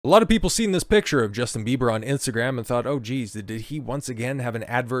lot of people seen this picture of Justin Bieber on Instagram and thought, oh geez, did he once again have an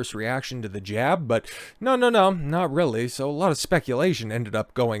adverse reaction to the jab? But no, not really. So a lot of speculation ended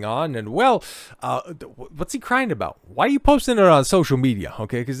up going on. And well, what's he crying about? Why are you posting it on social media?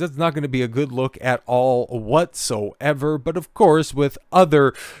 Okay, because that's not going to be a good look at all whatsoever. But of course, with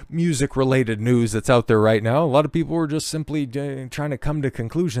other music-related news that's out there right now, a lot of people were just simply trying to come to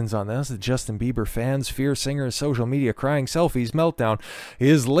conclusions on this. The Justin Bieber fans fear singer's social media crying selfies meltdown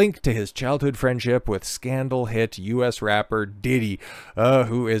is linked to his childhood friendship with scandal hit U.S. rapper Diddy,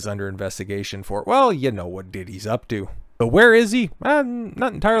 who is under investigation for, well, you know what Diddy's up to. But where is he? I'm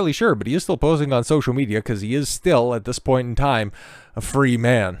not entirely sure, but he is still posting on social media because he is still, at this point in time, a free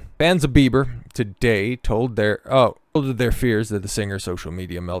man. Fans of Bieber today told their fears that the singer's social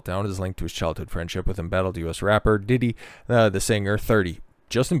media meltdown is linked to his childhood friendship with embattled U.S. rapper Diddy, the singer, 30.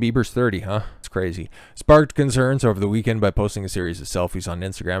 Justin Bieber's 30, huh? It's crazy. Sparked concerns over the weekend by posting a series of selfies on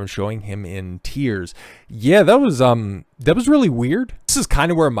Instagram showing him in tears. Yeah, that was really weird. This is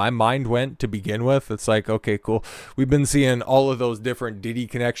kind of where my mind went to begin with. It's like, okay, cool. We've been seeing all of those different Diddy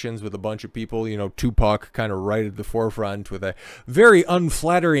connections with a bunch of people, you know, Tupac kind of right at the forefront with a very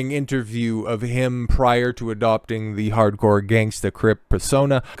unflattering interview of him prior to adopting the hardcore gangsta Crip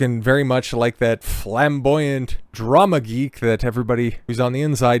persona. And very much like that flamboyant drama geek that everybody who's on the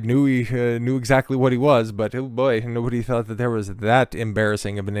inside knew knew exactly what he was, but oh boy, nobody thought that there was that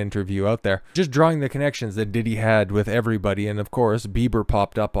embarrassing of an interview out there. Just drawing the connections that Diddy had with everybody, and of course Bieber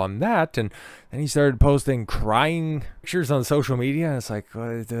popped up on that, and then he started posting crying pictures on social media. It's like,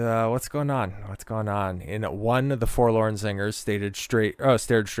 what's going on? What's going on? And one of the forlorn singers stared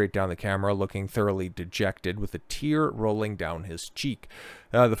straight down the camera, looking thoroughly dejected, with a tear rolling down his cheek.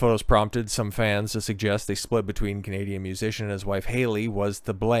 The photos prompted some fans to suggest a split between Canadian musician and his wife Hailey was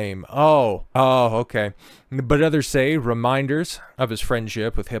to blame. Oh, okay. But others say reminders of his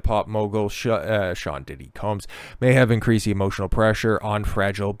friendship with hip-hop mogul Sean Diddy Combs may have increased the emotional pressure on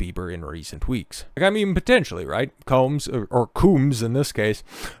fragile Bieber in recent weeks. Like, I mean, potentially, right? Combs, or Coombs in this case,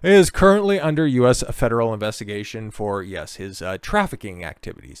 is currently under U.S. federal investigation for, yes, his trafficking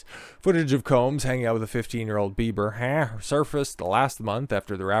activities. Footage of Combs hanging out with a 15-year-old Bieber surfaced last month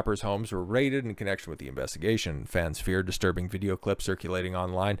after the rapper's homes were raided in connection with the investigation. Fans fear disturbing video clips circulating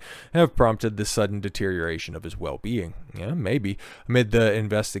online have prompted the sudden deterioration of his well-being. Yeah, maybe. Amid the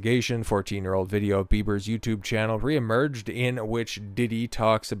investigation, 14-year-old video of Bieber's YouTube channel reemerged in which Diddy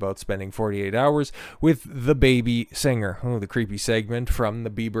talks about spending 48 hours with the baby singer. Oh, the creepy segment from the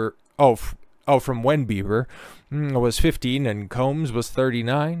Bieber... from when Bieber was 15 and Combs was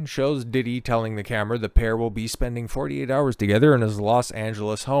 39 shows Diddy telling the camera the pair will be spending 48 hours together in his Los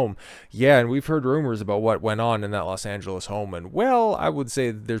Angeles home. Yeah, and we've heard rumors about what went on in that Los Angeles home, and well, I would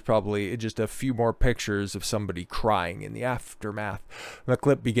say there's probably just a few more pictures of somebody crying in the aftermath. The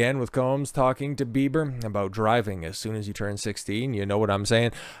clip began with Combs talking to Bieber about driving. As soon as you turn 16, you know what I'm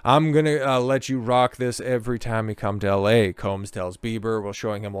saying? I'm gonna let you rock this every time you come to LA, Combs tells Bieber while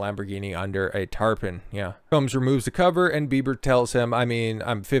showing him a Lamborghini under a tarpon. Yeah. Combs removes the cover and Bieber tells him, I mean,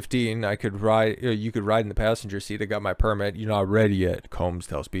 I'm 15, I could ride, you could ride in the passenger seat, I got my permit, you're not ready yet. Combs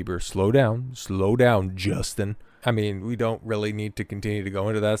tells Bieber, slow down, Justin. I mean, we don't really need to continue to go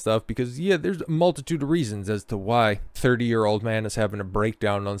into that stuff because, yeah, there's a multitude of reasons as to why 30-year-old man is having a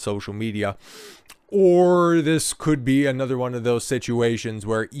breakdown on social media. Or this could be another one of those situations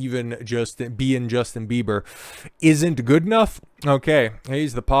where even just being Justin Bieber isn't good enough. Okay,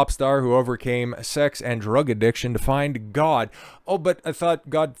 he's the pop star who overcame sex and drug addiction to find God. Oh, but I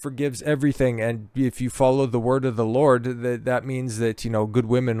thought God forgives everything, and if you follow the word of the Lord, that means that, you know, good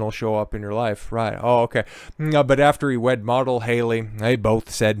women will show up in your life. Right. Oh, okay. But after he wed model Hailey, they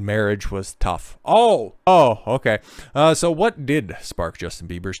both said marriage was tough. Oh, okay. So what did spark Justin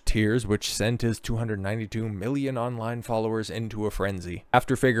Bieber's tears, which sent his 292 million online followers into a frenzy?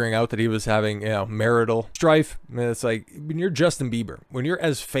 After figuring out that he was having, you know, marital strife, it's like, when you're Justin Bieber, when you're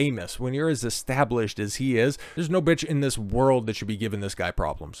as famous, when you're as established as he is, there's no bitch in this world that should be giving this guy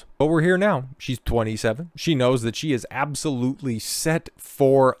problems. But we're here now. She's 27. She knows that she is absolutely set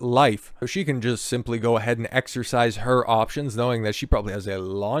for life. So she can just simply go ahead and exercise her options, knowing that she probably has a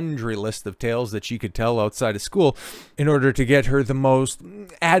laundry list of tales that she could tell outside of school in order to get her the most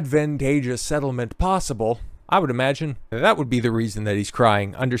advantageous settlement possible. I would imagine that would be the reason that he's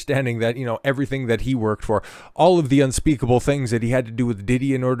crying, understanding that, you know, everything that he worked for, all of the unspeakable things that he had to do with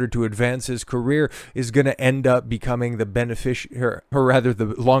Diddy in order to advance his career is going to end up becoming the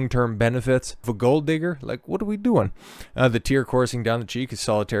the long-term benefits of a gold digger. Like, what are we doing? The tear coursing down the cheek, a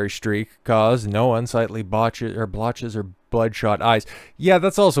solitary streak caused no unsightly blotches or bloodshot eyes. Yeah,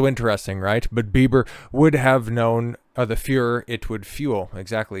 that's also interesting, right? But Bieber would have known the furor it would fuel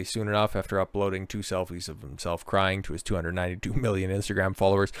exactly soon enough after uploading 2 selfies of himself crying to his 292 million Instagram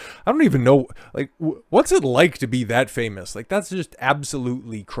followers. I don't even know, like, what's it like to be that famous? Like, that's just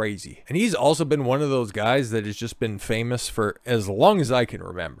absolutely crazy. And he's also been one of those guys that has just been famous for as long as I can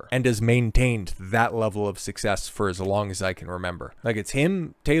remember and has maintained that level of success for as long as I can remember. Like, it's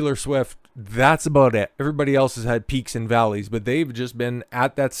him, Taylor Swift, that's about it. Everybody else has had peaks and valleys, but they've just been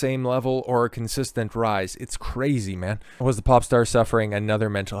at that same level or a consistent rise. It's crazy, man. Was the pop star suffering another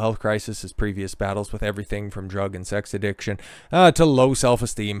mental health crisis? His previous battles with everything from drug and sex addiction to low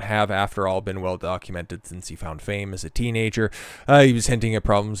self-esteem have, after all, been well documented since he found fame as a teenager. He was hinting at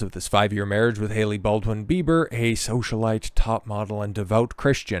problems with his 5-year marriage with Hailey Bieber, a socialite, top model, and devout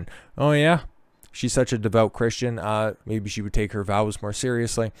Christian. Oh yeah? She's such a devout Christian, maybe she would take her vows more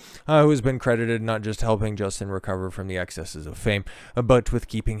seriously, who has been credited not just helping Justin recover from the excesses of fame, but with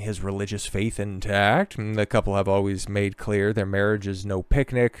keeping his religious faith intact. The couple have always made clear their marriage is no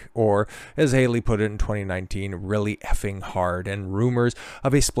picnic, or, as Hailey put it in 2019, really effing hard, and rumors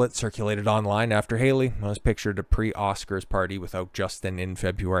of a split circulated online after Hailey was pictured a pre-Oscars party without Justin in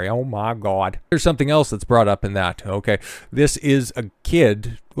February. Oh my god. There's something else that's brought up in that, okay? This is a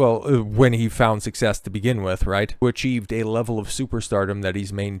kid, well, when he found success to begin with, right, who achieved a level of superstardom that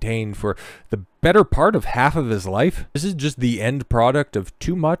he's maintained for the better part of half of his life. This is just the end product of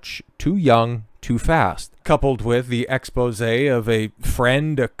too much, too young, too fast, coupled with the expose of a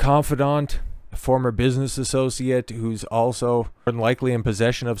friend, a confidant, a former business associate who's also unlikely in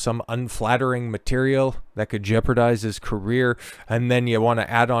possession of some unflattering material that could jeopardize his career, and then you want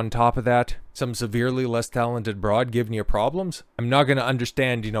to add on top of that some severely less talented broad giving you problems. I'm not going to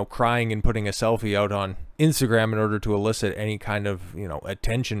understand, you know, crying and putting a selfie out on Instagram in order to elicit any kind of, you know,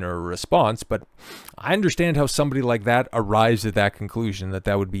 attention or response, but I understand how somebody like that arrives at that conclusion, that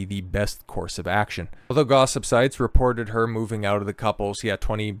that would be the best course of action. Although gossip sites reported her moving out of the couple's,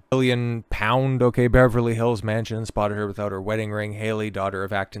 £20 billion, okay, Beverly Hills mansion, spotted her without her wedding ring. Hailey, daughter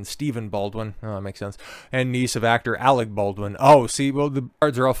of actor Stephen Baldwin, oh, that makes sense, and niece of actor Alec Baldwin. Oh, see, well, the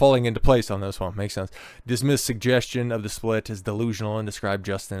cards are all falling into place on this one. Makes sense. Dismissed suggestion of the split as delusional and described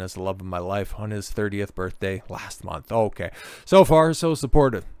Justin as the love of my life on his 30th birthday last month. Okay, so far so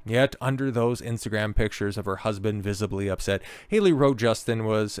supportive. Yet under those Instagram pictures of her husband visibly upset, Hailey wrote Justin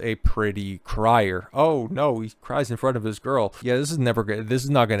was a pretty crier. Oh no, he cries in front of his girl. Yeah, this is never good. This is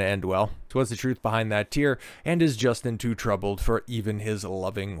not going to end well. So what's the truth behind that tear? And is Justin too troubled for even his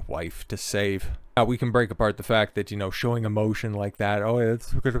loving wife to save? Now, we can break apart the fact that, you know, showing emotion like that, oh,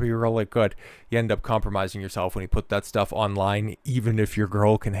 it's going to be really good. You end up compromising yourself when you put that stuff online, even if your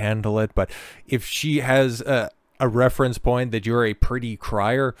girl can handle it. But if she has a reference point that you're a pretty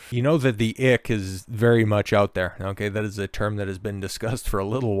crier, you know that the ick is very much out there. Okay, that is a term that has been discussed for a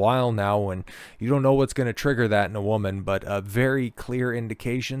little while now, and you don't know what's going to trigger that in a woman, but a very clear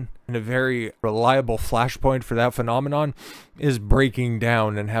indication and a very reliable flashpoint for that phenomenon is breaking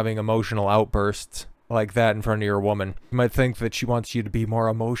down and having emotional outbursts like that in front of your woman. You might think that she wants you to be more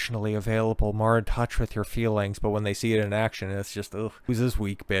emotionally available, more in touch with your feelings, but when they see it in action, it's just, ugh, who's this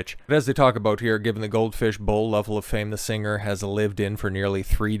weak bitch? But as they talk about here, given the Goldfish Bowl level of fame the singer has lived in for nearly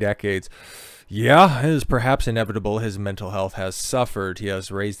 3 decades, yeah, it is perhaps inevitable his mental health has suffered. He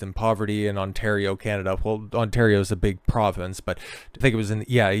has raised in poverty in Ontario, Canada. Well, Ontario is a big province, but I think it was in,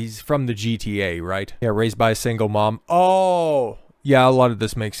 yeah, he's from the GTA, right? Yeah, raised by a single mom. Oh, yeah, a lot of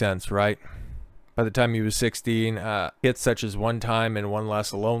this makes sense, right? By the time he was 16, hits such as One Time and One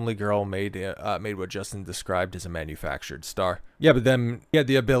Less Lonely Girl made what Justin described as a manufactured star. Yeah, but then he had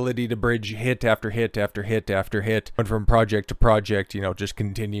the ability to bridge hit after hit after hit after hit, went from project to project, you know, just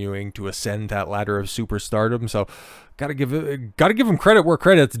continuing to ascend that ladder of superstardom. So, gotta give him credit where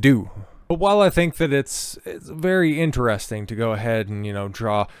credit's due. But while I think that it's very interesting to go ahead and, you know,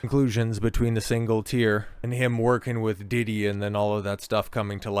 draw conclusions between the single tear and him working with Diddy and then all of that stuff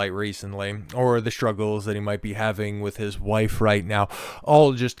coming to light recently, or the struggles that he might be having with his wife right now,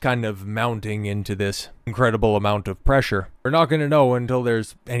 all just kind of mounting into this incredible amount of pressure. We're not going to know until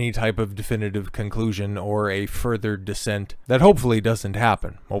there's any type of definitive conclusion or a further descent that hopefully doesn't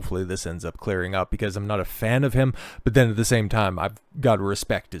happen. Hopefully this ends up clearing up, because I'm not a fan of him, but then at the same time, I've got to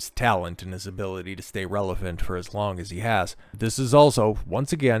respect his talent and his ability to stay relevant for as long as he has. This is also,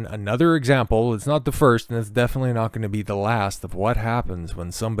 once again, another example, it's not the first, and it's definitely not going to be the last of what happens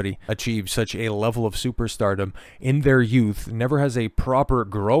when somebody achieves such a level of superstardom in their youth, never has a proper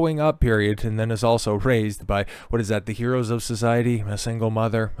growing up period, and then is also raised by, what is that, the heroes of society, a single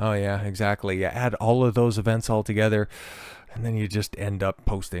mother. Oh yeah, exactly. You add all of those events all together, and then you just end up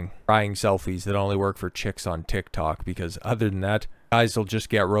posting crying selfies that only work for chicks on TikTok, because other than that, guys will just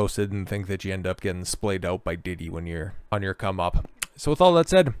get roasted and think that you end up getting splayed out by Diddy when you're on your come up. So with all that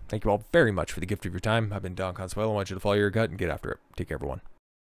said, thank you all very much for the gift of your time. I've been Don Consuelo. I want you to follow your gut and get after it. Take care, everyone.